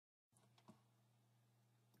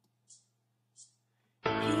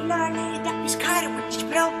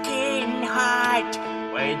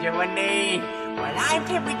Hey, giovani! Well, I'm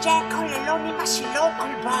here with Jack all alone in massi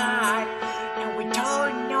local bar. And we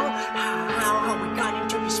don't know how we got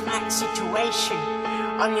into this bad situation.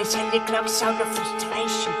 Only send the clocks out of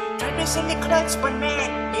frustration. Trying to send the clothes, but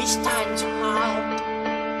man, this time's hard.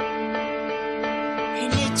 He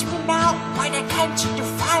needs me now, but I can't seem to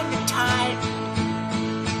find the time.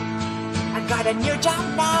 I got a new job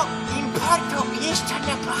now in PORTO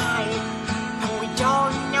ISTANA. And we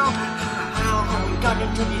don't know how we got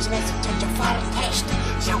into this mess of jafar test.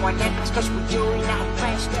 Someone help us cause we're doing our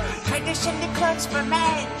best. Trying to send the clothes, but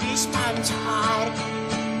man, this time's hard.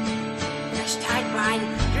 Let's start by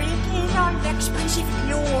drinking all the expensive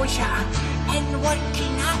ichnusa and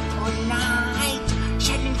working up all night,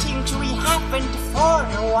 selling things we haven't for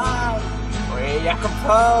a while. Hey,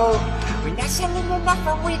 jacopoo, we're not selling enough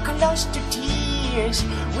and we're close to tears.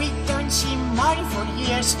 We don't see money for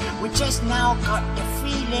years. We just now got the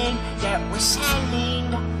feeling that we're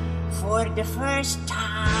selling for the first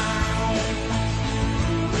time.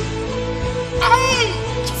 Hey,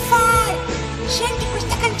 jafar, senti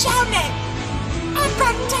questa canzone? È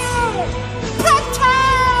per te! Per te!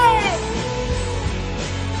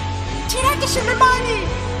 Tirate sulle mani!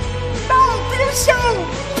 No, più su!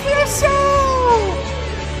 Più su!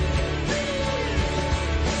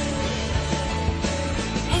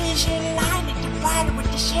 He's in line at the bar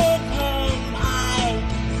with the champagne hide.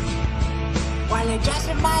 While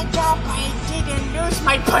adjusting my job, I didn't lose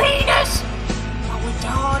my penis! But we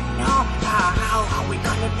don't know how we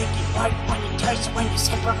gonna make it work when the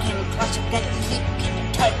zipper came close and then keep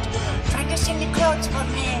getting tight. Trying to send the clothes, but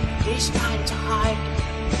man, this time's hard.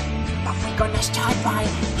 But we're gonna start by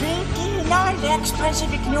drinking all the expensive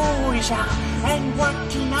ichnusa and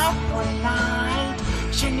working up all night,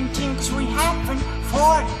 selling things we haven't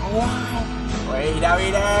for a while. Wait,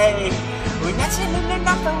 we're not selling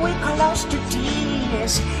enough and we're close to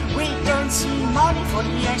tears. We don't see money for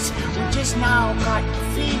years. We just now got the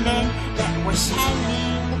feeling that we're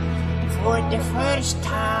selling for the first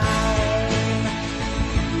time.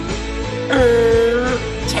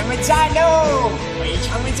 C'è Mezzano! Ehi,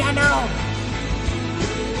 ciao Mezzano!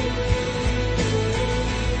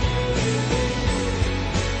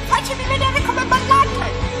 Facciami vedere come ballate!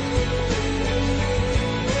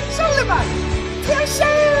 Sulle mani! Più su!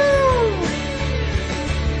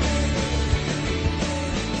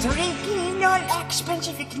 Drinking all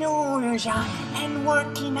expensive ichnusa and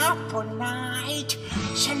working up all night,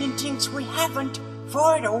 selling things we haven't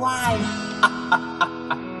for a while.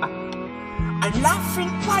 I'm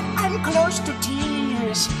laughing but I'm close to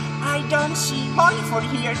tears. I don't see money for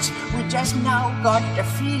years. We just now got the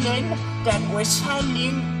feeling that we're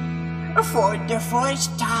selling for the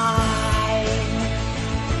first time.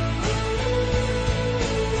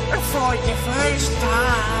 For the first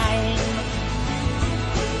time.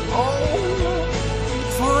 Oh,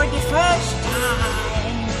 for the first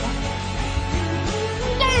time.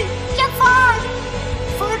 Yay, jafar!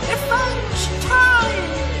 For the first time.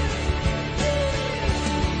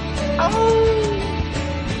 Oh,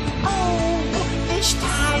 this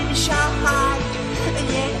time so hard.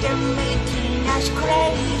 Yeah, they're making us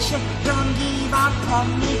crazy. Don't give up on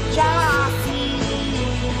me, Jaffy.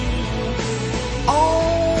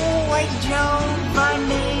 Oh,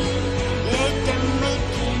 giovani. Yeah, they're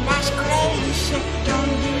making us crazy.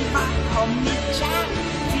 Don't give up on me,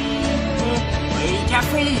 Jaffy. Hey,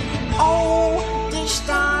 Jaffy. Oh, this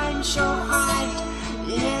time so hard.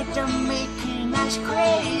 Yeah, they're making us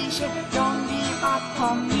crazy. Don't give up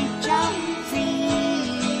on me, Jaffy.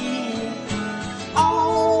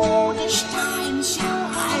 Oh, this time so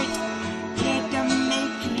hard. Yeah, they're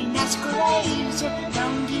making us crazy.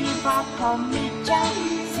 Don't give up on me,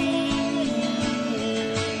 Jaffy.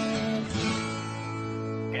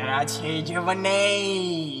 Grazie,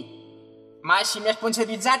 giovani. Massi mi ha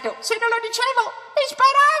sponsorizzato. Se non lo dicevo, mi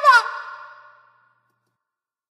sparava.